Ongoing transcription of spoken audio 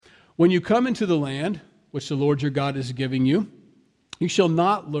When you come into the land, which the Lord your God is giving you, you shall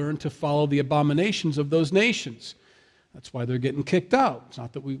not learn to follow the abominations of those nations. That's why they're getting kicked out. It's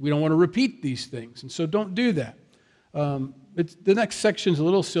not that we don't want to repeat these things, and so don't do that. The next section is a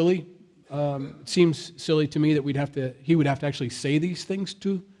little silly. It seems silly to me that he would have to actually say these things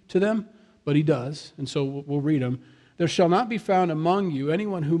to them, but he does, and so we'll read them. There shall not be found among you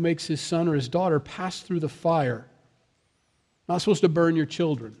anyone who makes his son or his daughter pass through the fire. Not supposed to burn your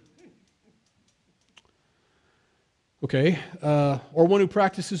children. Okay, or one who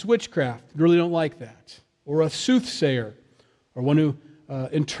practices witchcraft. Really don't like that. Or a soothsayer, or one who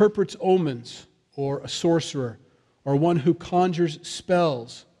interprets omens, or a sorcerer, or one who conjures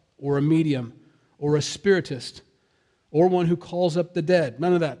spells, or a medium, or a spiritist, or one who calls up the dead.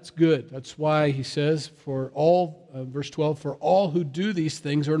 None of that's good. That's why he says, for all, verse 12, for all who do these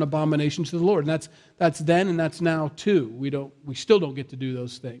things are an abomination to the Lord. And that's then and that's now too. We still don't get to do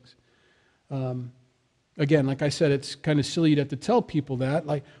those things. Again, like I said, it's kind of silly you'd have to tell people that.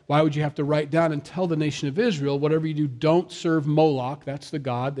 Like, why would you have to write down and tell the nation of Israel, whatever you do, don't serve Moloch, that's the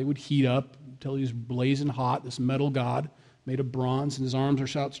god they would heat up until he was blazing hot, this metal god made of bronze, and his arms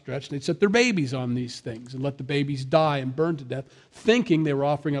are outstretched. And they'd set their babies on these things and let the babies die and burn to death, thinking they were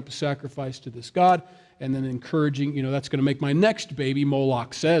offering up a sacrifice to this god, and then encouraging, that's going to make my next baby,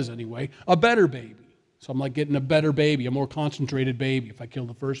 Moloch says anyway, a better baby. So I'm like getting a better baby, a more concentrated baby if I kill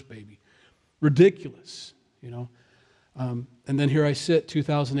the first baby. Ridiculous, and then here I sit,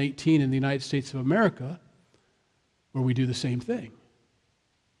 2018 in the United States of America, where we do the same thing.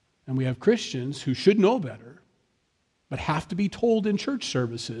 And we have Christians who should know better, but have to be told in church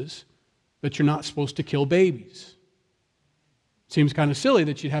services that you're not supposed to kill babies. Seems kind of silly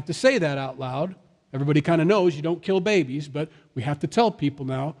that you'd have to say that out loud. Everybody kind of knows you don't kill babies, but we have to tell people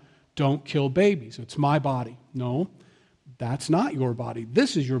now, don't kill babies. It's my body. No. That's not your body.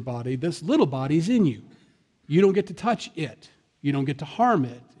 This is your body. This little body is in you. You don't get to touch it. You don't get to harm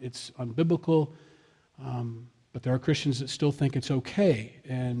it. It's unbiblical. But there are Christians that still think it's okay.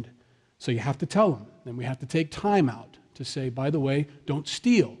 And so you have to tell them. And we have to take time out to say, by the way, don't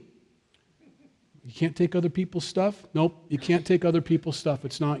steal. You can't take other people's stuff? Nope, you can't take other people's stuff.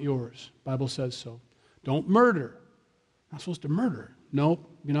 It's not yours. The Bible says so. Don't murder. Not supposed to murder. Nope,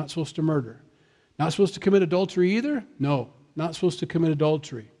 you're not supposed to murder. Not supposed to commit adultery either? No, not supposed to commit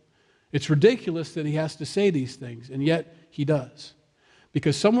adultery. It's ridiculous that he has to say these things, and yet he does.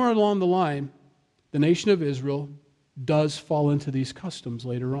 Because somewhere along the line, the nation of Israel does fall into these customs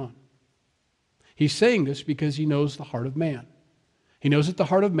later on. He's saying this because he knows the heart of man. He knows that the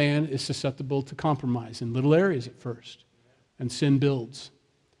heart of man is susceptible to compromise in little areas at first, and sin builds.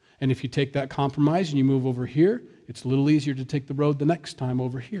 And if you take that compromise and you move over here, it's a little easier to take the road the next time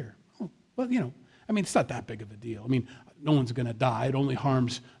over here. Well, it's not that big of a deal. No one's going to die. It only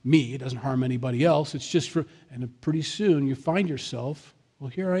harms me. It doesn't harm anybody else. It's just and pretty soon you find yourself, well,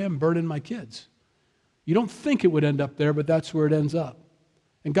 here I am burning my kids. You don't think it would end up there, but that's where it ends up.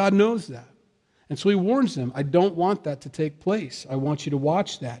 And God knows that. And so he warns them, I don't want that to take place. I want you to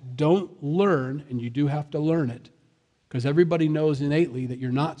watch that. Don't learn, and you do have to learn it, because everybody knows innately that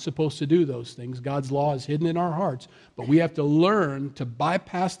you're not supposed to do those things. God's law is hidden in our hearts, but we have to learn to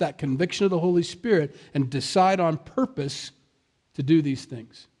bypass that conviction of the Holy Spirit and decide on purpose to do these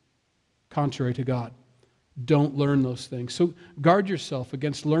things, contrary to God. Don't learn those things. So guard yourself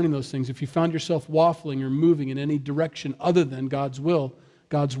against learning those things. If you found yourself waffling or moving in any direction other than God's will,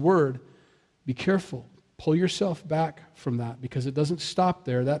 God's word, be careful. Pull yourself back from that, because it doesn't stop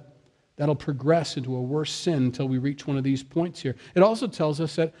there. That'll progress into a worse sin until we reach one of these points here. It also tells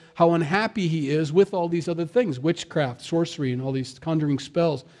us that how unhappy he is with all these other things, witchcraft, sorcery, and all these conjuring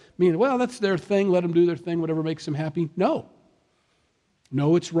spells. Meaning, well, that's their thing, let them do their thing, whatever makes them happy. No,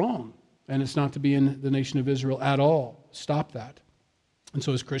 it's wrong. And it's not to be in the nation of Israel at all. Stop that. And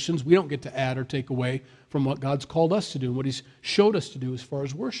so as Christians, we don't get to add or take away from what God's called us to do and what he's showed us to do as far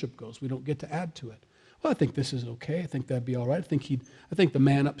as worship goes. We don't get to add to it. Well, I think this is okay. I think that'd be all right. I think the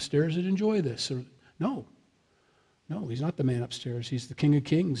man upstairs would enjoy this. Or, no, he's not the man upstairs. He's the King of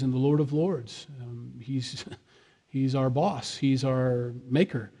Kings and the Lord of Lords. He's our boss. He's our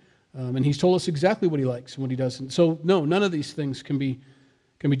maker. And he's told us exactly what he likes and what he doesn't. So, no, none of these things can be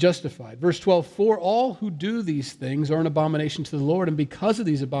justified. Verse 12, for all who do these things are an abomination to the Lord, and because of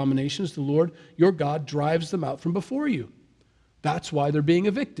these abominations, the Lord, your God, drives them out from before you. That's why they're being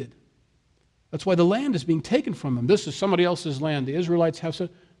evicted. That's why the land is being taken from them. This is somebody else's land. The Israelites have said,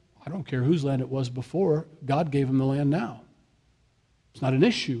 I don't care whose land it was before. God gave them the land now. It's not an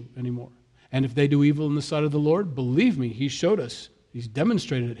issue anymore. And if they do evil in the sight of the Lord, believe me, he showed us. He's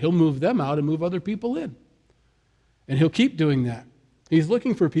demonstrated it. He'll move them out and move other people in. And he'll keep doing that. He's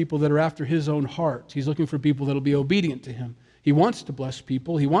looking for people that are after his own heart. He's looking for people that will be obedient to him. He wants to bless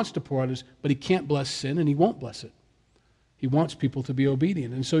people. He wants to pour out his, but he can't bless sin, and he won't bless it. He wants people to be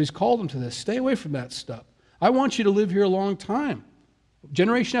obedient. And so he's called them to this. Stay away from that stuff. I want you to live here a long time.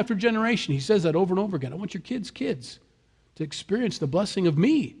 Generation after generation. He says that over and over again. I want your kids' to experience the blessing of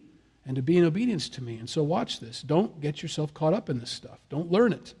me and to be in obedience to me. And so watch this. Don't get yourself caught up in this stuff. Don't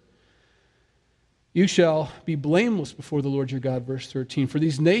learn it. You shall be blameless before the Lord your God, verse 13. For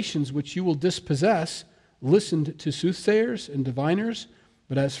these nations which you will dispossess listened to soothsayers and diviners,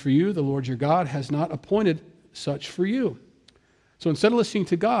 but as for you, the Lord your God has not appointed such for you. So instead of listening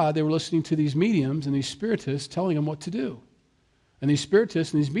to God, they were listening to these mediums and these spiritists telling them what to do. And these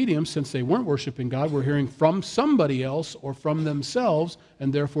spiritists and these mediums, since they weren't worshiping God, were hearing from somebody else or from themselves,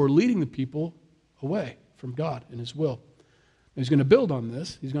 and therefore leading the people away from God and his will. He's going to build on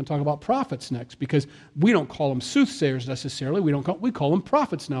this. He's going to talk about prophets next, because we don't call them soothsayers necessarily. We call them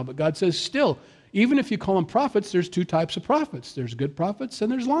prophets now. But God says still, even if you call them prophets, there's two types of prophets. There's good prophets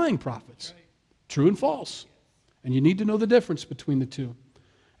and there's lying prophets. True and false. And you need to know the difference between the two.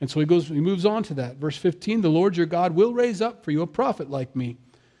 And so he moves on to that. Verse 15, the Lord your God will raise up for you a prophet like me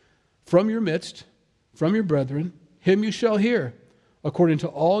from your midst, from your brethren. Him you shall hear, according to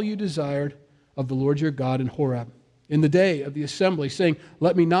all you desired of the Lord your God in Horeb, in the day of the assembly, saying,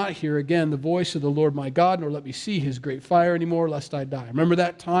 let me not hear again the voice of the Lord my God, nor let me see his great fire anymore, lest I die. Remember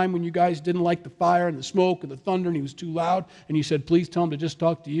that time when you guys didn't like the fire and the smoke and the thunder, and he was too loud, and you said, please tell him to just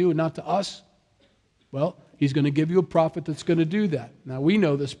talk to you and not to us? Well, he's going to give you a prophet that's going to do that. Now, we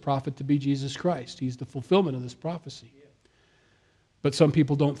know this prophet to be Jesus Christ. He's the fulfillment of this prophecy. But some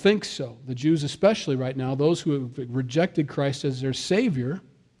people don't think so. The Jews especially right now, those who have rejected Christ as their Savior,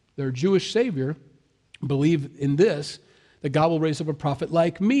 their Jewish Savior, believe in this, that God will raise up a prophet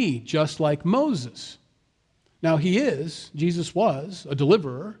like me, just like Moses. Now Jesus was a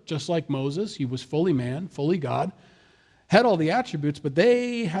deliverer, just like Moses. He was fully man, fully God, had all the attributes, but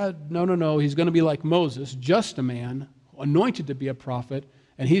they had, no, he's going to be like Moses, just a man, anointed to be a prophet,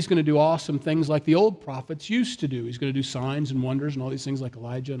 and he's going to do awesome things like the old prophets used to do. He's going to do signs and wonders and all these things like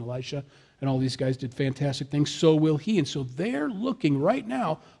Elijah and Elisha, and all these guys did fantastic things. So will he. And so they're looking right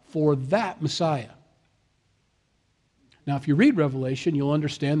now for that Messiah. Now, if you read Revelation, you'll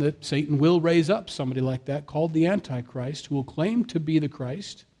understand that Satan will raise up somebody like that called the Antichrist, who will claim to be the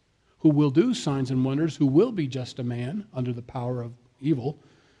Christ, who will do signs and wonders, who will be just a man under the power of evil,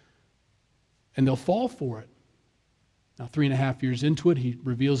 and they'll fall for it. Now, 3.5 years into it, he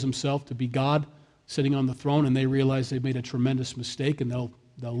reveals himself to be God sitting on the throne, and they realize they've made a tremendous mistake, and they'll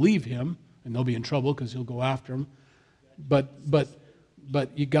leave him, and they'll be in trouble because he'll go after them. But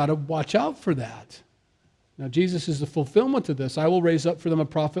you got to watch out for that. Now, Jesus is the fulfillment of this. I will raise up for them a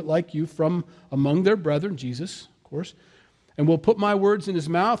prophet like you from among their brethren, Jesus, of course, and will put my words in his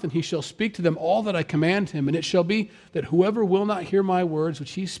mouth, and he shall speak to them all that I command him. And it shall be that whoever will not hear my words,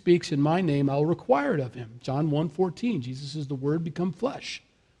 which he speaks in my name, I will require it of him. John 1:14, Jesus is the Word become flesh.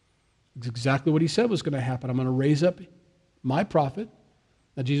 It's exactly what he said was going to happen. I'm going to raise up my prophet.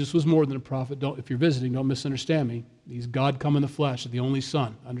 Now, Jesus was more than a prophet. If you're visiting, don't misunderstand me. He's God come in the flesh, the only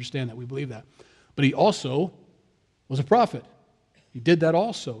Son. Understand that. We believe that. But he also was a prophet. He did that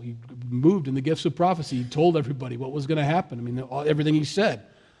also. He moved in the gifts of prophecy. He told everybody what was going to happen. I mean, everything he said.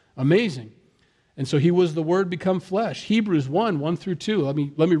 Amazing. And so he was the Word become flesh. Hebrews 1 through 2.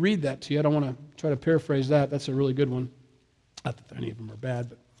 Let me read that to you. I don't want to try to paraphrase that. That's a really good one. Not that any of them are bad,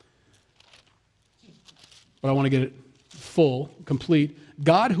 but I want to get it full, complete.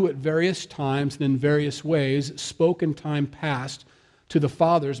 God, who at various times and in various ways spoke in time past to the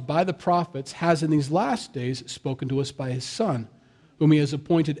fathers by the prophets, has in these last days spoken to us by his Son, whom he has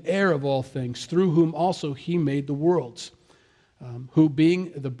appointed heir of all things, through whom also he made the worlds, who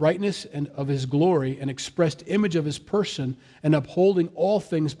being the brightness of his glory and expressed image of his person, and upholding all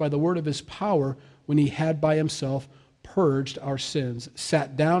things by the word of his power, when he had by himself purged our sins,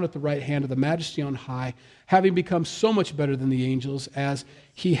 sat down at the right hand of the Majesty on high, having become so much better than the angels, as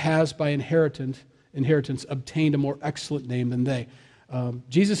he has by inheritance obtained a more excellent name than they.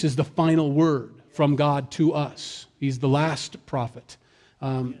 Jesus is the final word from God to us. He's the last prophet.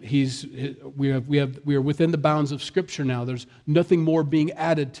 We are within the bounds of Scripture now. There's nothing more being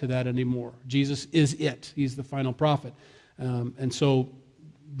added to that anymore. Jesus is it. He's the final prophet. And so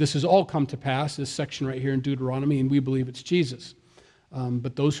this has all come to pass, this section right here in Deuteronomy, and we believe it's Jesus.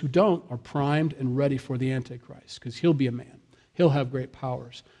 But those who don't are primed and ready for the Antichrist, because he'll be a man. He'll have great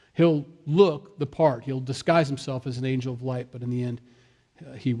powers. He'll look the part. He'll disguise himself as an angel of light, but in the end,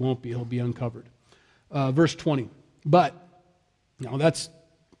 he won't be. He'll be uncovered. Verse 20. But,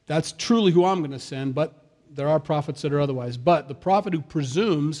 that's truly who I'm going to send, but there are prophets that are otherwise. But the prophet who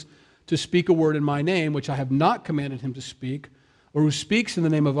presumes to speak a word in my name, which I have not commanded him to speak, or who speaks in the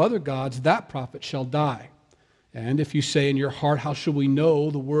name of other gods, that prophet shall die. And if you say in your heart, how shall we know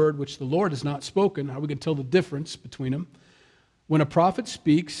the word which the Lord has not spoken? How we can tell the difference between them? When a prophet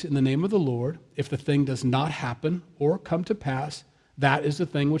speaks in the name of the Lord, if the thing does not happen or come to pass, that is the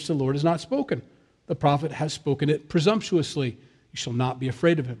thing which the Lord has not spoken. The prophet has spoken it presumptuously. You shall not be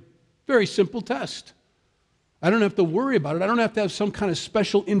afraid of him. Very simple test. I don't have to worry about it. I don't have to have some kind of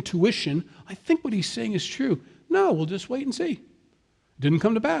special intuition. I think what he's saying is true. No, we'll just wait and see. Didn't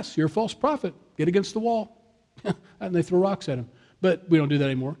come to pass. You're a false prophet. Get against the wall. And they throw rocks at him. But we don't do that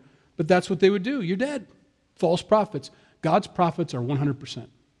anymore. But that's what they would do. You're dead. False prophets. God's prophets are 100%.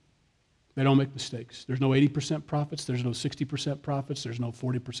 They don't make mistakes. There's no 80% prophets. There's no 60% prophets. There's no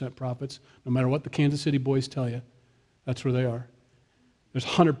 40% prophets. No matter what the Kansas City boys tell you, that's where they are. There's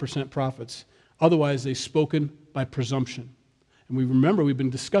 100% prophets. Otherwise, they've spoken by presumption. And we remember we've been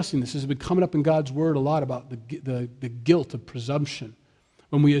discussing this. This has been coming up in God's Word a lot about the guilt of presumption.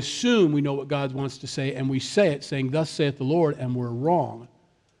 When we assume we know what God wants to say and we say it, saying, thus saith the Lord, and we're wrong.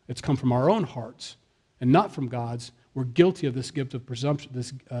 It's come from our own hearts and not from God's. We're guilty of this guilt of presumption,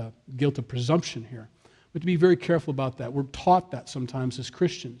 here. We have to be very careful about that. We're taught that sometimes as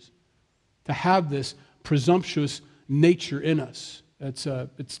Christians, to have this presumptuous nature in us. It's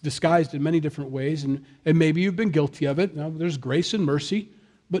disguised in many different ways, and maybe you've been guilty of it. Now, there's grace and mercy,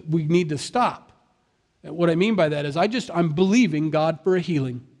 but we need to stop. And what I mean by that is I'm believing God for a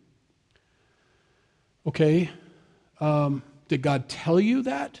healing. Okay, did God tell you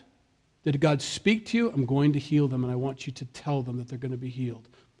that? Did God speak to you? I'm going to heal them, and I want you to tell them that they're going to be healed.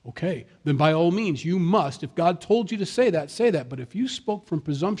 Okay, then by all means, you must. If God told you to say that, say that. But if you spoke from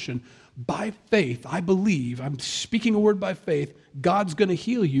presumption, by faith, I believe, I'm speaking a word by faith, God's going to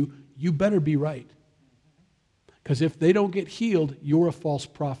heal you, you better be right. Because if they don't get healed, you're a false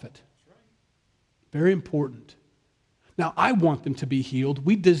prophet. Very important. Now, I want them to be healed.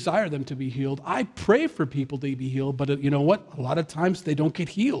 We desire them to be healed. I pray for people to be healed, but you know what? A lot of times they don't get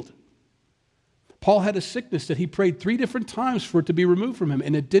healed. Paul had a sickness that he prayed 3 different times for it to be removed from him,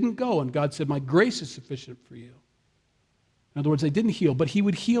 and it didn't go. And God said, my grace is sufficient for you. In other words, they didn't heal, but he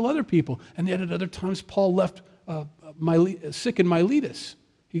would heal other people. And yet at other times, Paul left sick in Miletus.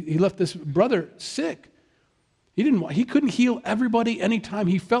 He left this brother sick. He couldn't heal everybody anytime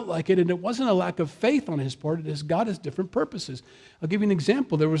he felt like it, and it wasn't a lack of faith on his part. It is God has different purposes. I'll give you an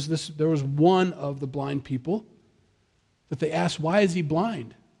example. There was one of the blind people that they asked, why is he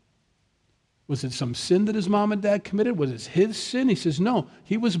blind? Was it some sin that his mom and dad committed? Was it his sin? He says, no,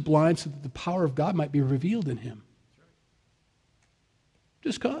 he was blind so that the power of God might be revealed in him.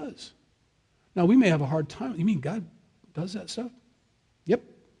 Just because. Now, we may have a hard time. You mean God does that stuff? Yep.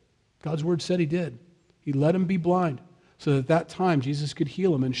 God's word said he did. He let him be blind so that at that time Jesus could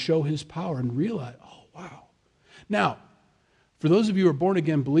heal him and show his power and realize, oh, wow. Now, for those of you who are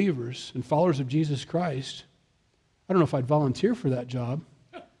born-again believers and followers of Jesus Christ, I don't know if I'd volunteer for that job,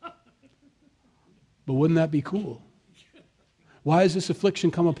 but wouldn't that be cool? Why has this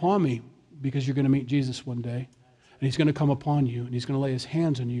affliction come upon me? Because you're going to meet Jesus one day, and he's going to come upon you, and he's going to lay his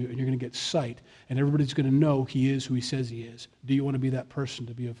hands on you, and you're going to get sight, and everybody's going to know he is who he says he is. Do you want to be that person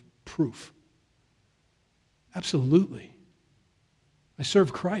to be of proof? Absolutely. I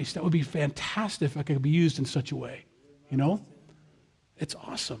serve Christ. That would be fantastic if I could be used in such a way. You know? It's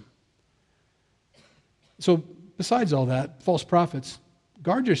awesome. So besides all that, false prophets,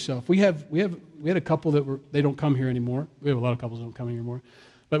 guard yourself. We had a couple they don't come here anymore. We have a lot of couples that don't come here anymore.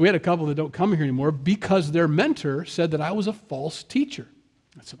 But we had a couple that don't come here anymore because their mentor said that I was a false teacher.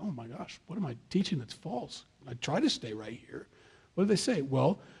 I said, oh my gosh, what am I teaching that's false? I try to stay right here. What did they say?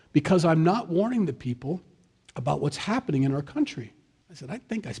 Well, because I'm not warning the people about what's happening in our country. I said, I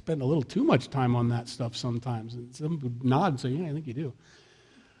think I spend a little too much time on that stuff sometimes. And some would nod and say, yeah, I think you do.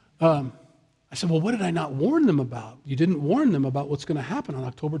 I said, well, what did I not warn them about? You didn't warn them about what's going to happen on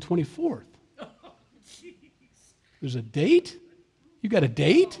October 24th. Oh, there's a date? You got a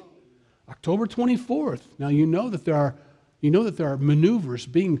date? October 24th. Now you know that there are maneuvers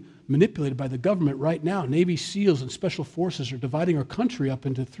being manipulated by the government right now. Navy SEALs and special forces are dividing our country up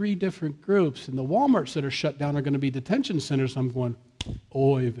into 3 different groups, and the Walmarts that are shut down are going to be detention centers. I'm going,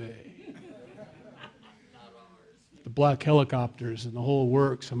 oy vey. The black helicopters and the whole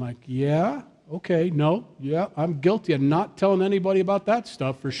works. I'm like, yeah, okay, no, yeah, I'm guilty of not telling anybody about that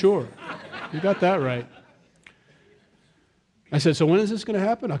stuff for sure. You got that right. I said, so when is this going to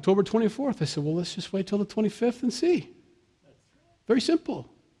happen? October 24th. I said, well, let's just wait till the 25th and see. Very simple.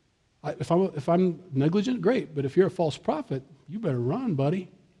 If I'm negligent, great. But if you're a false prophet, you better run, buddy.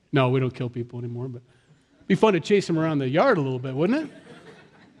 No, we don't kill people anymore. But Be fun to chase him around the yard a little bit, wouldn't it?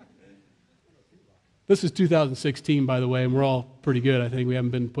 This is 2016, by the way, and we're all pretty good. I think we haven't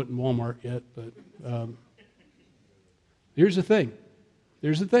been put in Walmart yet, but here's the thing.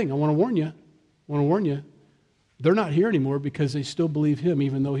 Here's the thing. I want to warn you. They're not here anymore because they still believe him,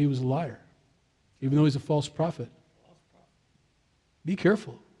 even though he was a liar, even though he's a false prophet. Be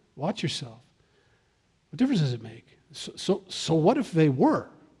careful. Watch yourself. What difference does it make? So what if they were?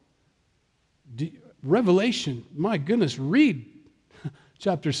 Revelation, my goodness, read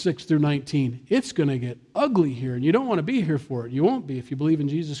chapter 6 through 19. It's going to get ugly here, and you don't want to be here for it. You won't be if you believe in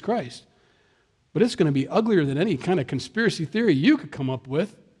Jesus Christ. But it's going to be uglier than any kind of conspiracy theory you could come up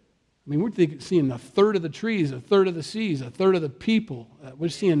with. I mean, we're seeing a third of the trees, a third of the seas, a third of the people. We're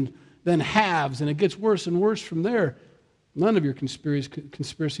seeing then halves, and it gets worse and worse from there. None of your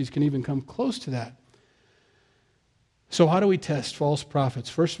conspiracies can even come close to that. So how do we test false prophets?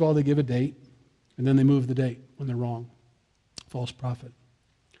 First of all, they give a date, and then they move the date when they're wrong. False prophet.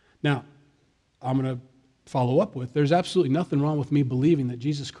 Now, I'm going to follow up with, there's absolutely nothing wrong with me believing that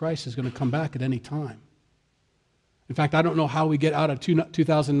Jesus Christ is going to come back at any time. In fact, I don't know how we get out of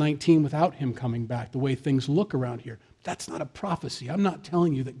 2019 without him coming back, the way things look around here. That's not a prophecy. I'm not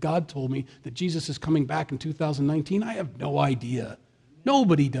telling you that God told me that Jesus is coming back in 2019. I have no idea.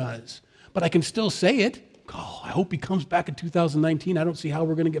 Nobody does. But I can still say it. Oh, I hope he comes back in 2019. I don't see how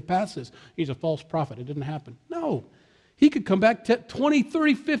we're going to get past this. He's a false prophet. It didn't happen. No. He could come back 20,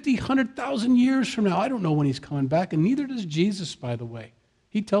 30, 50, 100,000 years from now. I don't know when he's coming back, and neither does Jesus, by the way.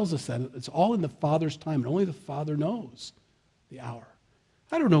 He tells us that. It's all in the Father's time, and only the Father knows the hour.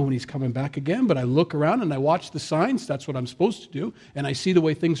 I don't know when he's coming back again, but I look around and I watch the signs. That's what I'm supposed to do. And I see the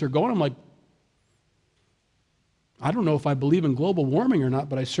way things are going. I'm like, I don't know if I believe in global warming or not,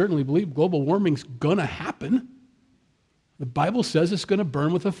 but I certainly believe global warming's going to happen. The Bible says it's going to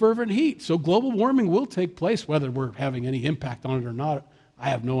burn with a fervent heat. So global warming will take place, whether we're having any impact on it or not. I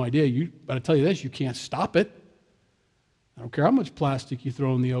have no idea. But I tell you this, you can't stop it. I don't care how much plastic you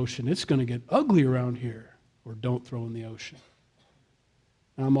throw in the ocean. It's going to get ugly around here. Or don't throw in the ocean.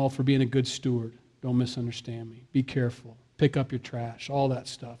 And I'm all for being a good steward. Don't misunderstand me. Be careful. Pick up your trash, all that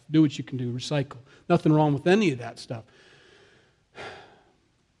stuff. Do what you can do. Recycle. Nothing wrong with any of that stuff.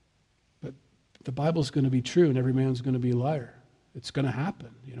 But the Bible's going to be true, and every man's going to be a liar. It's going to happen.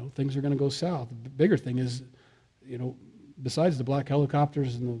 Things are going to go south. The bigger thing is, besides the black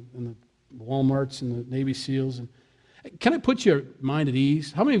helicopters and the Walmarts and the Navy SEALs, and can I put your mind at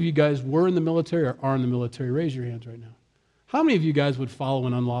ease? How many of you guys were in the military or are in the military? Raise your hands right now. How many of you guys would follow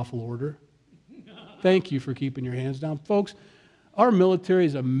an unlawful order? Thank you for keeping your hands down. Folks, our military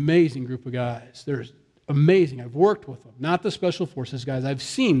is an amazing group of guys. They're amazing. I've worked with them. Not the Special Forces guys. I've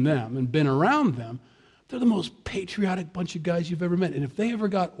seen them and been around them. They're the most patriotic bunch of guys you've ever met. And if they ever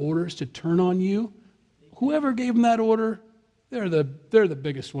got orders to turn on you, whoever gave them that order, they're the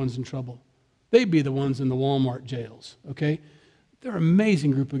biggest ones in trouble. They'd be the ones in the Walmart jails, okay? They're an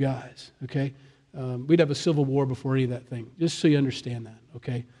amazing group of guys, okay? We'd have a civil war before any of that thing, just so you understand that,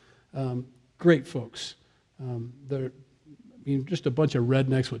 okay? Great folks. They're just a bunch of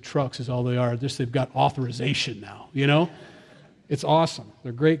rednecks with trucks is all they are. Just they've got authorization now, It's awesome.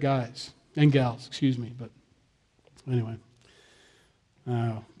 They're great guys and gals, excuse me. But anyway,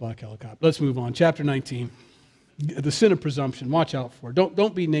 black helicopter. Let's move on. Chapter 19. The sin of presumption, watch out for it.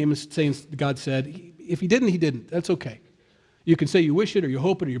 Don't be saying God said. If he didn't, he didn't. That's okay. You can say you wish it or you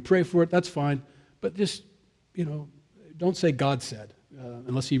hope it or you pray for it. That's fine. But just, don't say God said.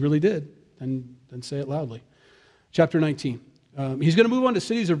 Unless he really did, then say it loudly. Chapter 19. He's going to move on to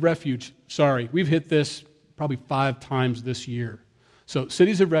cities of refuge. Sorry, we've hit this probably 5 times this year. So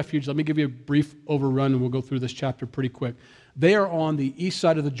cities of refuge, let me give you a brief overrun and we'll go through this chapter pretty quick. They are on the east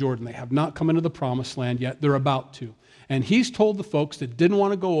side of the Jordan. They have not come into the promised land yet. They're about to. And he's told the folks that didn't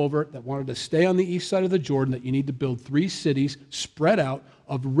want to go over, that wanted to stay on the east side of the Jordan, that you need to build 3 cities spread out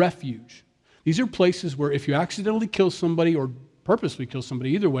of refuge. These are places where if you accidentally kill somebody or purposely kill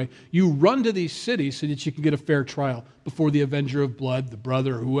somebody, either way, you run to these cities so that you can get a fair trial before the avenger of blood, the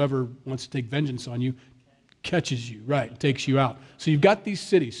brother, or whoever wants to take vengeance on you, catches you, right, takes you out. So you've got these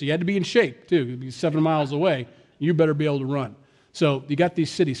cities. So you had to be in shape, too. You'd be 7 miles away. You better be able to run. So you got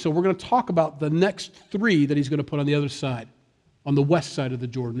these cities. So we're going to talk about the next 3 that he's going to put on the other side, on the west side of the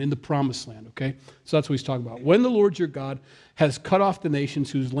Jordan, in the promised land, okay? So that's what he's talking about. When the Lord your God has cut off the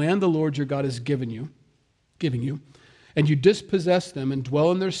nations whose land the Lord your God has giving you, and you dispossess them and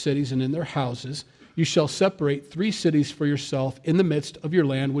dwell in their cities and in their houses, you shall separate 3 cities for yourself in the midst of your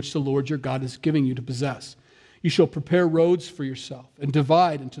land which the Lord your God is giving you to possess. You shall prepare roads for yourself and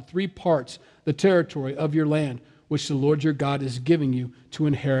divide into 3 parts the territory of your land which the Lord your God is giving you to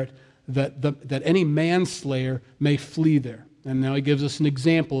inherit that any manslayer may flee there. And now he gives us an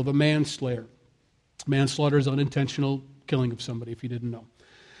example of a manslayer. Manslaughter is unintentional killing of somebody, if you didn't know.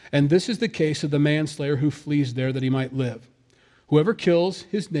 And this is the case of the manslayer who flees there that he might live. Whoever kills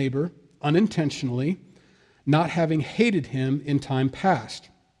his neighbor unintentionally, not having hated him in time past,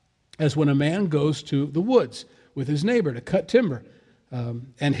 as when a man goes to the woods with his neighbor to cut timber,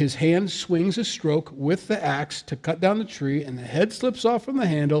 and his hand swings a stroke with the axe to cut down the tree, and the head slips off from the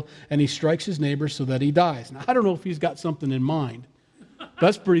handle, and he strikes his neighbor so that he dies. Now, I don't know if he's got something in mind.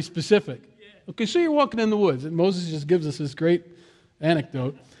 That's pretty specific. Okay, so you're walking in the woods, and Moses just gives us this great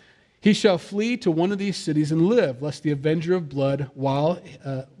anecdote. He shall flee to one of these cities and live, lest the avenger of blood,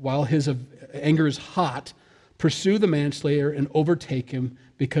 while his anger is hot, pursue the manslayer and overtake him,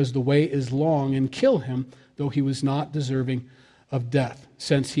 because the way is long, and kill him, though he was not deserving of death,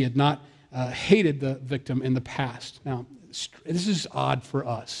 since he had not hated the victim in the past. Now, this is odd for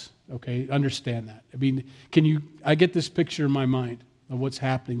us, okay? Understand that. I mean, I get this picture in my mind of what's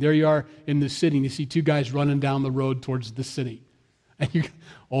happening. There you are in the city, and you see two guys running down the road towards the city. And you,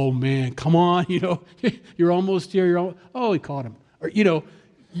 oh man, come on, you're almost here. Oh, he caught him. Or,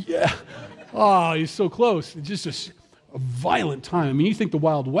 yeah. Oh, he's so close. It's just a violent time. I mean, you think the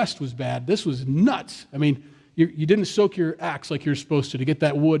Wild West was bad. This was nuts. I mean, you didn't soak your axe like you're supposed to get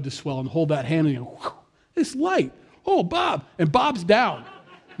that wood to swell and hold that hand and it's light. Oh, Bob. And Bob's down,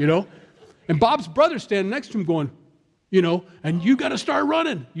 And Bob's brother's standing next to him going, and you got to start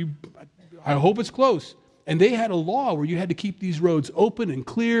running. I hope it's close. And they had a law where you had to keep these roads open and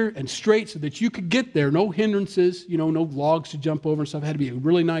clear and straight so that you could get there. No hindrances, no logs to jump over and stuff. It had to be a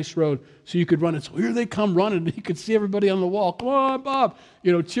really nice road so you could run it. So here they come running, and you could see everybody on the wall. Come on, Bob,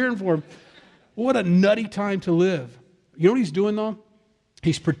 cheering for him. What a nutty time to live. You know what he's doing, though?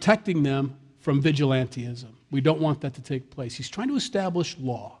 He's protecting them from vigilantism. We don't want that to take place. He's trying to establish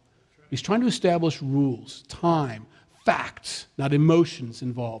law. He's trying to establish rules, time, facts, not emotions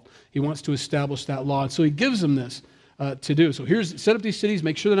involved. He wants to establish that law. And so he gives them this to do. So set up these cities,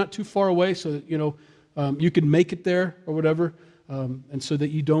 make sure they're not too far away so that, you can make it there or whatever, and so that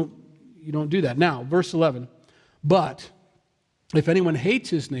you don't do that. Now, verse 11, but if anyone hates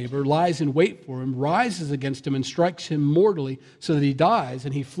his neighbor, lies in wait for him, rises against him, and strikes him mortally so that he dies,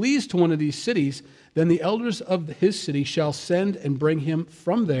 and he flees to one of these cities, then the elders of his city shall send and bring him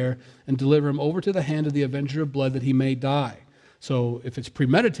from there and deliver him over to the hand of the avenger of blood that he may die. So if it's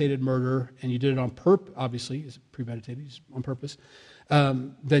premeditated murder and you did it on purpose, obviously, it's premeditated, it's on purpose,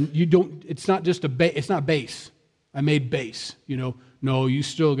 then you don't, it's not just it's not base. I made base, No, you're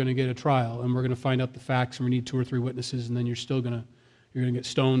still going to get a trial, and we're going to find out the facts, and we need 2 or 3 witnesses, and then you're going to get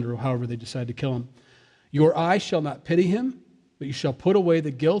stoned or however they decide to kill him. Your eye shall not pity him, but you shall put away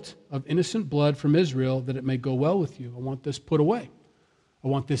the guilt of innocent blood from Israel, that it may go well with you. I want this put away. I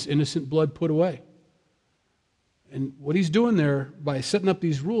want this innocent blood put away. And what he's doing there by setting up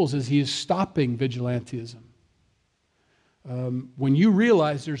these rules is he is stopping vigilantism. When you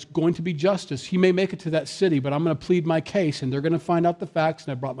realize there's going to be justice, he may make it to that city, but I'm going to plead my case, and they're going to find out the facts,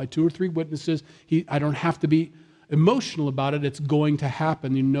 and I brought my 2 or 3 witnesses. I don't have to be emotional about it. It's going to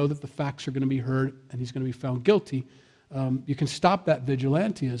happen. You know that the facts are going to be heard, and he's going to be found guilty. You can stop that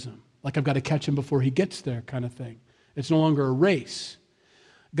vigilantism, like I've got to catch him before he gets there kind of thing. It's no longer a race.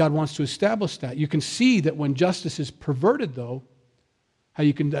 God wants to establish that. You can see that when justice is perverted, though, how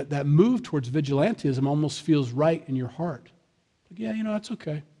you can that move towards vigilantism almost feels right in your heart. Like, yeah, that's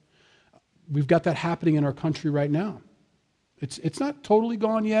okay. We've got that happening in our country right now. It's not totally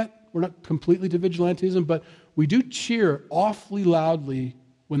gone yet. We're not completely to vigilantism, but we do cheer awfully loudly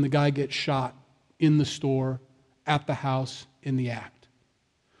when the guy gets shot in the store, at the house, in the act.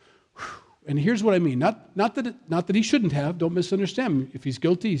 And here's what I mean. Not that he shouldn't have. Don't misunderstand me. If he's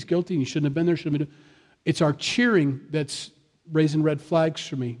guilty, he's guilty, and he shouldn't have been there. It's our cheering that's raising red flags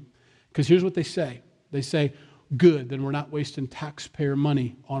for me. Because here's what they say. They say, good, then we're not wasting taxpayer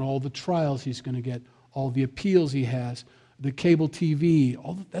money on all the trials he's going to get, all the appeals he has, the cable TV.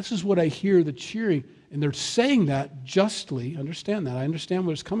 This is what I hear, the cheering. And they're saying that justly. Understand that. I understand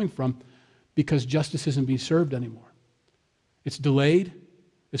where it's coming from, because justice isn't being served anymore. It's delayed.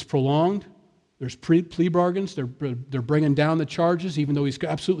 It's prolonged. There's plea bargains. They're bringing down the charges, even though he's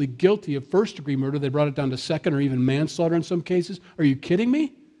absolutely guilty of first-degree murder. They brought it down to second or even manslaughter in some cases. Are you kidding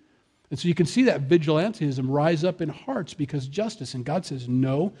me? And so you can see that vigilantism rise up in hearts because justice. And God says,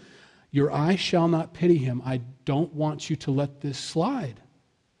 no, your eye shall not pity him. I don't want you to let this slide,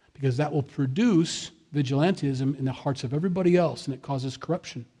 because that will produce vigilantism in the hearts of everybody else, and it causes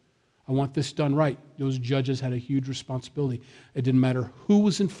corruption. I want this done right. Those judges had a huge responsibility. It didn't matter who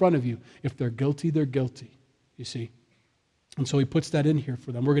was in front of you. If they're guilty, they're guilty. You see? And so he puts that in here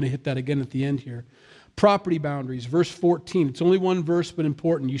for them. We're going to hit that again at the end here. Property boundaries, verse 14. It's only one verse, but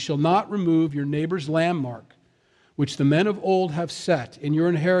important. You shall not remove your neighbor's landmark, which the men of old have set in your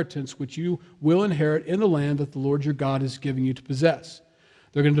inheritance, which you will inherit in the land that the Lord your God is giving you to possess.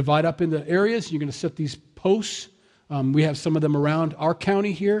 They're going to divide up into areas. You're going to set these posts. We have some of them around our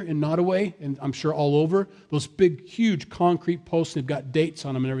county here in Nottoway, and I'm sure all over. Those big, huge concrete posts, they've got dates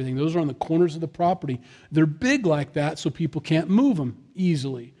on them and everything. Those are on the corners of the property. They're big like that so people can't move them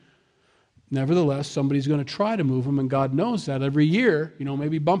easily. Nevertheless, somebody's going to try to move them, and God knows that. Every year,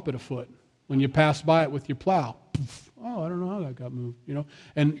 maybe bump it a foot when you pass by it with your plow. Poof, oh, I don't know how that got moved,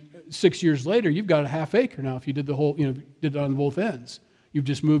 And 6 years later, you've got a half acre now if you did the whole, did it on both ends. You've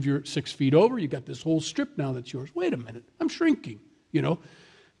just moved your 6 feet over. You've got this whole strip now that's yours. Wait a minute, I'm shrinking,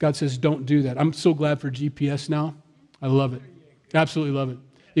 God says, don't do that. I'm so glad for GPS now. I love it. Absolutely love it.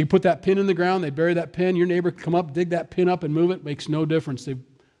 You can put that pin in the ground. They bury that pin. Your neighbor can come up, dig that pin up, and move it. Makes no difference.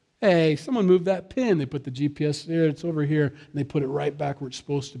 Hey, someone moved that pin. They put the GPS there. It's over here. And they put it right back where it's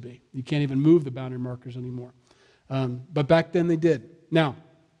supposed to be. You can't even move the boundary markers anymore. But back then they did. Now,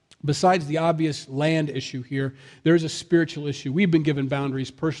 besides the obvious land issue here, there's a spiritual issue. We've been given boundaries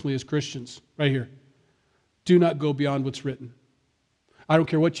personally as Christians, right here. Do not go beyond what's written. I don't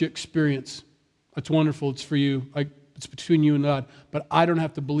care what you experience. It's wonderful. It's for you. It's between you and God. But I don't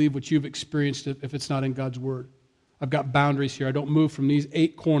have to believe what you've experienced if it's not in God's Word. I've got boundaries here. I don't move from these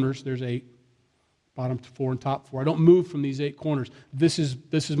 8 corners. There's 8, bottom 4 and top 4. I don't move from these 8 corners. This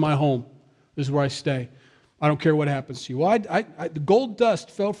is my home. This is where I stay. I don't care what happens to you. Well, the gold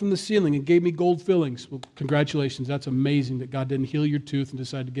dust fell from the ceiling and gave me gold fillings. Well, congratulations. That's amazing that God didn't heal your tooth and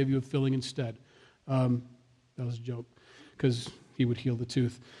decided to give you a filling instead. That was a joke because he would heal the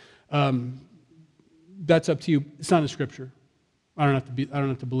tooth. That's up to you. It's not in Scripture. I don't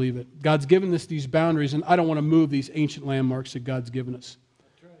have to believe it. God's given us these boundaries, and I don't want to move these ancient landmarks that God's given us.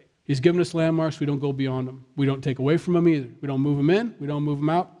 That's right. He's given us landmarks. We don't go beyond them. We don't take away from them either. We don't move them in. We don't move them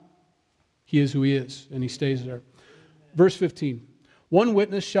out. He is who he is, and he stays there. Amen. Verse 15. One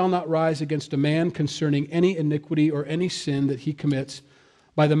witness shall not rise against a man concerning any iniquity or any sin that he commits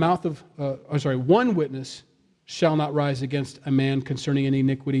by the mouth of, one witness shall not rise against a man concerning any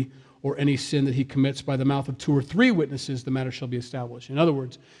iniquity or any sin that he commits. By the mouth of 2 or 3 witnesses, the matter shall be established. In other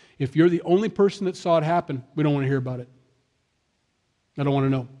words, if you're the only person that saw it happen, we don't want to hear about it. I don't want to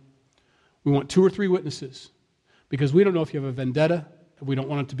know. We want 2 or 3 witnesses because we don't know if you have a vendetta. We don't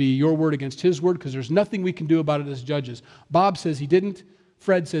want it to be your word against his word because there's nothing we can do about it as judges. Bob says he didn't.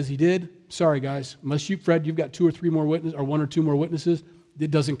 Fred says he did. Sorry, guys. Unless Fred, you've got 2 or 3 more witnesses or 1 or 2 more witnesses,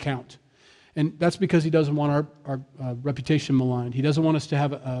 it doesn't count. And that's because he doesn't want our reputation maligned. He doesn't want us to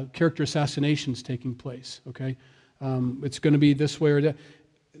have character assassinations taking place, okay? It's going to be this way or that.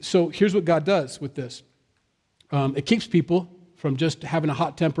 So here's what God does with this. It keeps people from just having a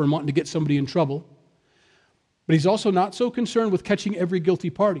hot temper and wanting to get somebody in trouble. But he's also not so concerned with catching every guilty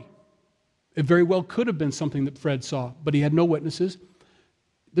party. It very well could have been something that Fred saw, but he had no witnesses.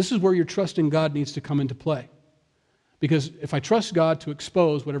 This is where your trust in God needs to come into play. Because if I trust God to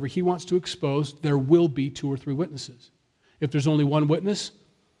expose whatever he wants to expose, there will be 2 or 3 witnesses. If there's only 1 witness,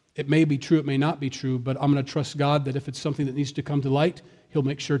 it may be true, it may not be true, but I'm going to trust God that if it's something that needs to come to light, he'll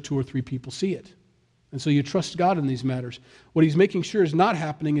make sure 2 or 3 people see it. And so you trust God in these matters. What he's making sure is not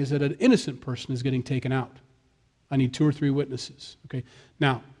happening is that an innocent person is getting taken out. I need 2 or 3 witnesses. Okay.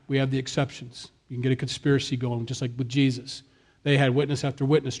 Now, we have the exceptions. You can get a conspiracy going, just like with Jesus. They had witness after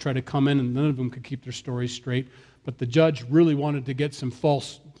witness try to come in, and none of them could keep their stories straight. But the judge really wanted to get some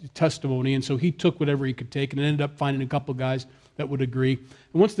false testimony, and so he took whatever he could take and ended up finding a couple guys that would agree.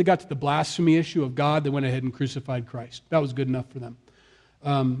 And once they got to the blasphemy issue of God, they went ahead and crucified Christ. That was good enough for them.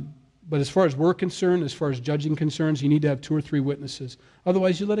 But as far as we're concerned, as far as judging concerns, you need to have 2 or 3 witnesses.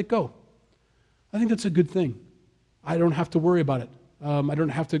 Otherwise, you let it go. I think that's a good thing. I don't have to worry about it. I don't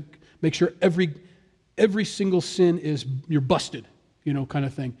have to make sure every single sin is you're busted, kind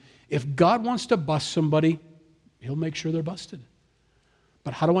of thing. If God wants to bust somebody, he'll make sure they're busted.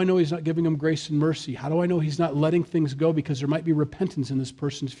 But how do I know he's not giving them grace and mercy? How do I know he's not letting things go because there might be repentance in this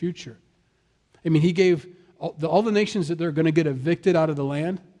person's future? I mean, he gave all the nations that they're going to get evicted out of the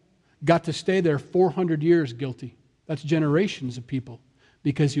land got to stay there 400 years guilty. That's generations of people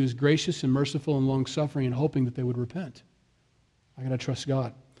because he was gracious and merciful and long-suffering and hoping that they would repent. I got to trust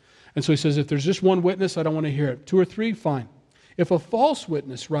God. And so he says, if there's just 1 witness, I don't want to hear it. 2 or 3, fine. If a false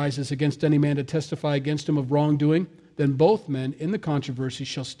witness rises against any man to testify against him of wrongdoing, then both men in the controversy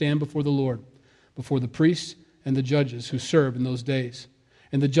shall stand before the Lord, before the priests and the judges who serve in those days.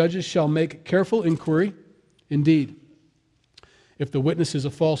 And the judges shall make careful inquiry. Indeed, If the witness is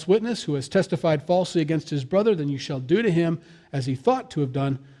a false witness who has testified falsely against his brother, then you shall do to him as he thought to have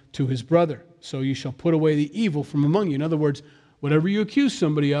done to his brother. So you shall put away the evil from among you. In other words, whatever you accuse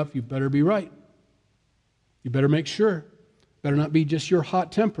somebody of, you better be right. You better make sure. Better not be just your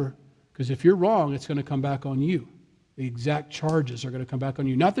hot temper, because if you're wrong, it's going to come back on you. The exact charges are going to come back on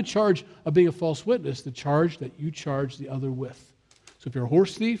you. Not the charge of being a false witness, the charge that you charge the other with. So if you're a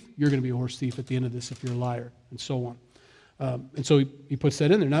horse thief, you're going to be a horse thief at the end of this if you're a liar, and so on. And so he puts that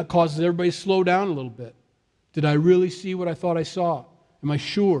in there. That causes everybody to slow down a little bit. Did I really see what I thought I saw? Am I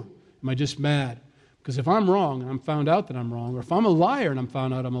sure? Am I just mad? Because if I'm wrong and I'm found out that I'm wrong, or if I'm a liar and I'm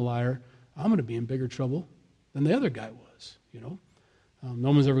found out I'm a liar, I'm going to be in bigger trouble than the other guy was, No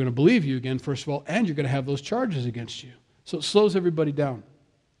one's ever going to believe you again, first of all, and you're going to have those charges against you. So it slows everybody down.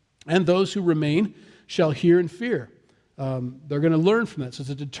 And those who remain shall hear and fear. They're going to learn from that. So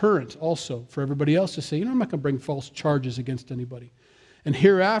it's a deterrent also for everybody else to say, I'm not going to bring false charges against anybody. And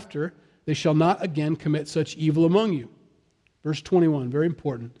hereafter, they shall not again commit such evil among you. Verse 21, very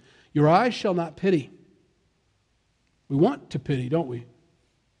important. Your eyes shall not pity. We want to pity, don't we?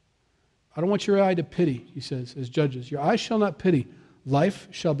 I don't want your eye to pity, he says, as judges. Your eyes shall not pity. Life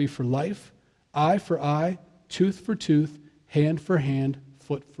shall be for life, eye for eye, tooth for tooth, hand for hand,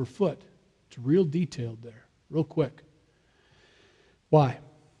 foot for foot. It's real detailed there, real quick. Why?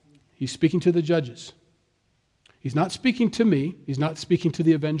 He's speaking to the judges. He's not speaking to me. He's not speaking to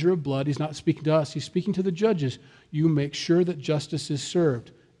the avenger of blood. He's not speaking to us. He's speaking to the judges. You make sure that justice is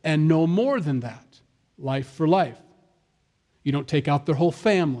served. And no more than that. Life for life. You don't take out their whole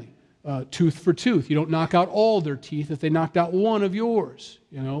family. Tooth for tooth. You don't knock out all their teeth if they knocked out one of yours,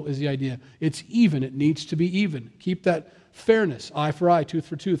 is the idea. It's even. It needs to be even. Keep that fairness. Eye for eye, tooth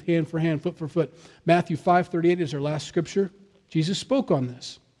for tooth, hand for hand, foot for foot. Matthew 5:38 is our last scripture. Jesus spoke on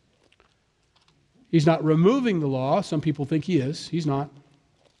this. He's not removing the law. Some people think he is. He's not.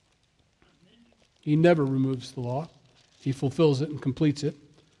 He never removes the law. He fulfills it and completes it.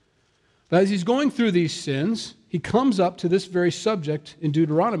 But as he's going through these sins, he comes up to this very subject in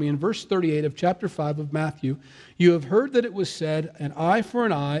Deuteronomy. In verse 38 of chapter 5 of Matthew, you have heard that it was said, an eye for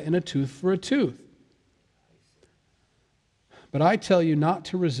an eye and a tooth for a tooth. But I tell you not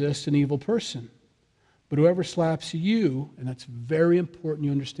to resist an evil person. But whoever slaps you, and that's very important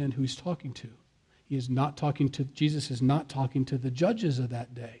you understand who he's talking to. Jesus is not talking to the judges of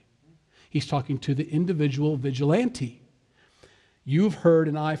that day. He's talking to the individual vigilante. You've heard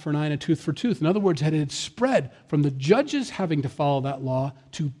an eye for an eye and a tooth for tooth. In other words, it had spread from the judges having to follow that law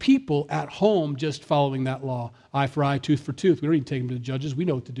to people at home just following that law. Eye for eye, tooth for tooth. We don't even take them to the judges. We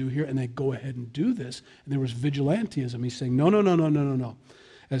know what to do here, and they go ahead and do this. And there was vigilantism. He's saying, no.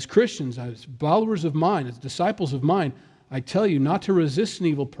 As Christians, as followers of mine, as disciples of mine, I tell you not to resist an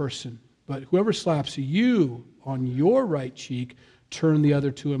evil person, but whoever slaps you on your right cheek, turn the other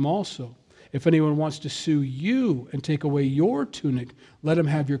to him also. If anyone wants to sue you and take away your tunic, let him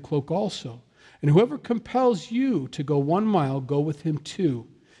have your cloak also. And whoever compels you to go 1 mile, go with him 2.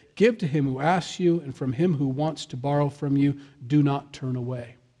 Give to him who asks you, and from him who wants to borrow from you, do not turn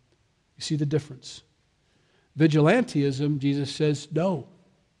away. You see the difference? Vigilantism, Jesus says, no.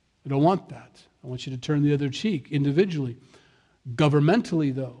 I don't want that. I want you to turn the other cheek individually.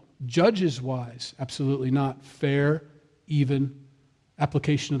 Governmentally, though, judges-wise, absolutely not. Fair, even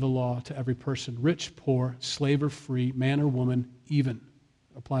application of the law to every person. Rich, poor, slave or free, man or woman, even.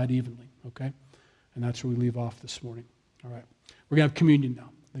 Applied evenly, okay? And that's where we leave off this morning. All right. We're going to have communion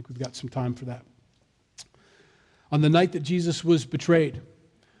now. I think we've got some time for that. On the night that Jesus was betrayed,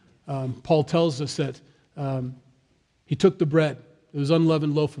 Paul tells us that he took the bread. It was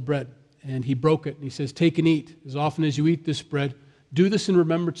unleavened loaf of bread, and he broke it, and he says, take and eat. As often as you eat this bread, do this in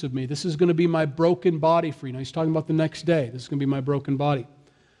remembrance of me. This is going to be my broken body for you. Now, he's talking about the next day. This is going to be my broken body.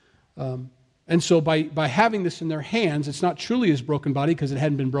 And so by having this in their hands, it's not truly his broken body because it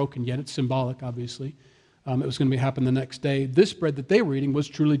hadn't been broken yet. It's symbolic, obviously. It was going to happen the next day. This bread that they were eating was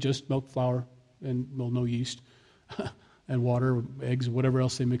truly just milk, flour, and, no yeast, and water, eggs, whatever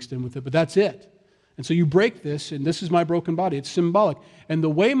else they mixed in with it. But that's it. And so you break this, and this is my broken body. It's symbolic. And the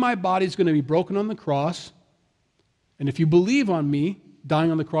way my body is going to be broken on the cross, and if you believe on me, dying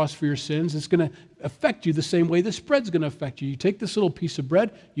on the cross for your sins, it's going to affect you the same way this bread's going to affect you. You take this little piece of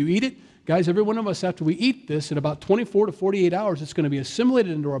bread, you eat it. Guys, every one of us, after we eat this, in about 24 to 48 hours, it's going to be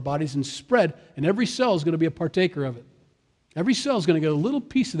assimilated into our bodies and spread, and every cell is going to be a partaker of it. Every cell is going to get a little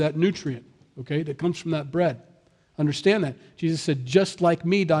piece of that nutrient, okay, that comes from that bread. Understand that. Jesus said, just like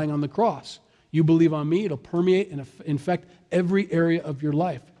me dying on the cross. You believe on me, it'll permeate and infect every area of your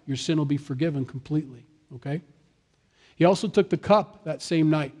life. Your sin will be forgiven completely, okay? He also took the cup that same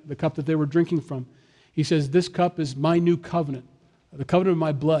night, the cup that they were drinking from. He says, this cup is my new covenant. The covenant of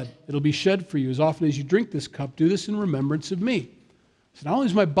my blood, it'll be shed for you. As often as you drink this cup, do this in remembrance of me. So not only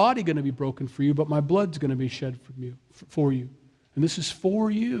is my body going to be broken for you, but my blood's going to be shed for you. And this is for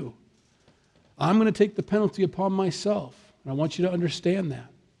you. I'm going to take the penalty upon myself. And I want you to understand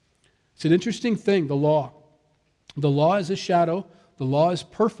that. It's an interesting thing, the law. The law is a shadow. The law is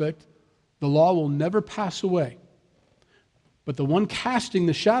perfect. The law will never pass away. But the one casting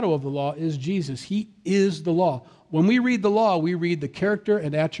the shadow of the law is Jesus. He is the law. When we read the law, we read the character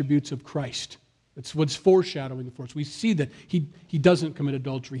and attributes of Christ. That's what's foreshadowing for us. We see that he doesn't commit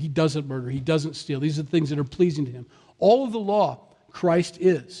adultery. He doesn't murder. He doesn't steal. These are the things that are pleasing to him. All of the law, Christ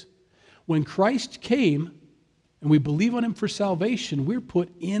is. When Christ came and we believe on him for salvation, we're put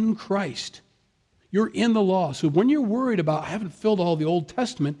in Christ. You're in the law. So when you're worried about, I haven't filled all the Old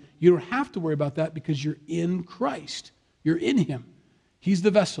Testament, you don't have to worry about that because you're in Christ. You're in him. He's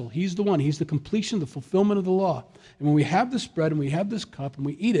the vessel. He's the one. He's the completion, the fulfillment of the law. And when we have this bread and we have this cup and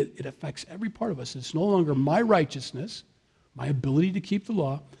we eat it, it affects every part of us. It's no longer my righteousness, my ability to keep the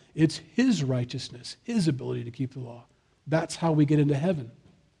law. It's his righteousness, his ability to keep the law. That's how we get into heaven.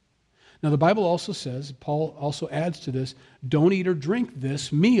 Now, the Bible also says, Paul also adds to this, don't eat or drink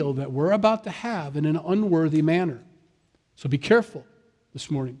this meal that we're about to have in an unworthy manner. So be careful this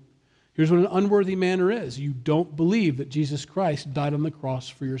morning. Here's what an unworthy manner is. You don't believe that Jesus Christ died on the cross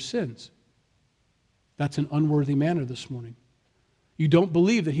for your sins. That's an unworthy manner this morning. You don't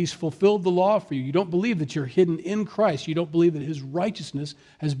believe that he's fulfilled the law for you. You don't believe that you're hidden in Christ. You don't believe that his righteousness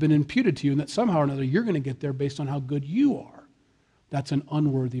has been imputed to you and that somehow or another you're going to get there based on how good you are. That's an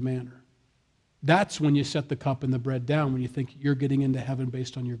unworthy manner. That's when you set the cup and the bread down, when you think you're getting into heaven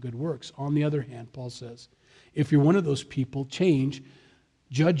based on your good works. On the other hand, Paul says, if you're one of those people,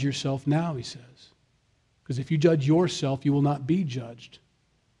 judge yourself now, he says. Because if you judge yourself, you will not be judged.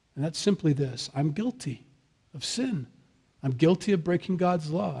 And that's simply this. I'm guilty of sin. I'm guilty of breaking God's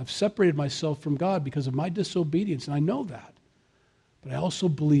law. I've separated myself from God because of my disobedience, and I know that. But I also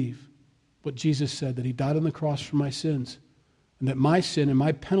believe what Jesus said, that he died on the cross for my sins, and that my sin and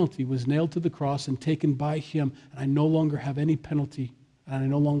my penalty was nailed to the cross and taken by him, and I no longer have any penalty, and I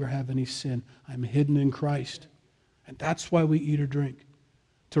no longer have any sin. I'm hidden in Christ. And that's why we eat or drink,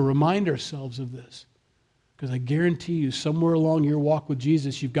 to remind ourselves of this. Because I guarantee you, somewhere along your walk with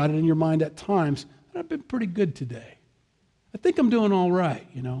Jesus, you've got it in your mind at times, that I've been pretty good today. I think I'm doing all right,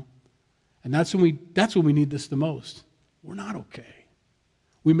 you know. And that's when we need this the most. We're not okay.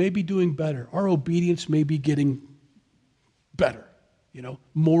 We may be doing better. Our obedience may be getting better, you know,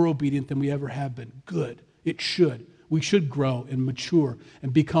 more obedient than we ever have been. Good. It should. We should grow and mature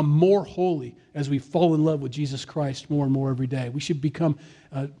and become more holy as we fall in love with Jesus Christ more and more every day. We should become,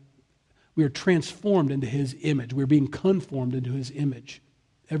 we are transformed into his image. We're being conformed into his image.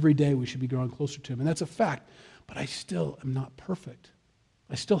 Every day we should be growing closer to him. And that's a fact. But I still am not perfect.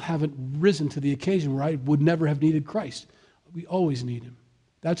 I still haven't risen to the occasion where I would never have needed Christ. We always need him.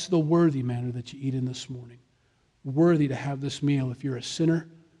 That's the worthy manner that you eat in this morning. Worthy to have this meal if you're a sinner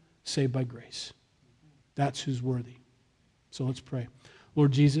saved by grace. That's who's worthy. So let's pray.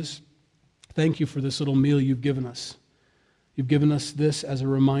 Lord Jesus, thank you for this little meal you've given us. You've given us this as a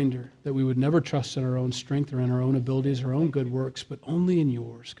reminder that we would never trust in our own strength or in our own abilities, our own good works, but only in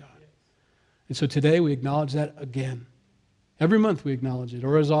yours, God. And so today we acknowledge that again. Every month we acknowledge it,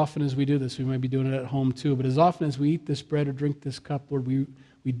 or as often as we do this, we might be doing it at home too, but as often as we eat this bread or drink this cup, Lord,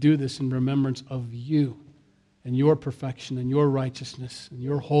 we do this in remembrance of you and your perfection and your righteousness and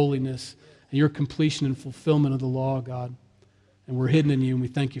your holiness and your completion and fulfillment of the law, God. And we're hidden in you, and we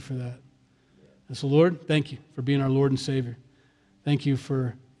thank you for that. And so, Lord, thank you for being our Lord and Savior. Thank you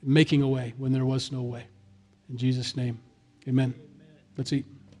for making a way when there was no way. In Jesus' name, amen. Let's eat.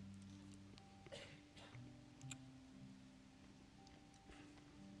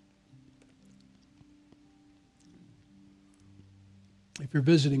 If you're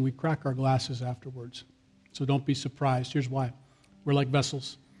visiting, we crack our glasses afterwards. So don't be surprised. Here's why. We're like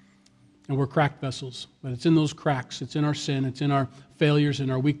vessels. And we're cracked vessels. But it's in those cracks, it's in our sin, it's in our failures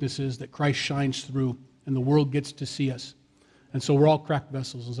and our weaknesses that Christ shines through and the world gets to see us. And so we're all cracked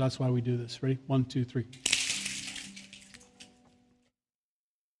vessels, and that's why we do this. Ready? 1, 2, 3.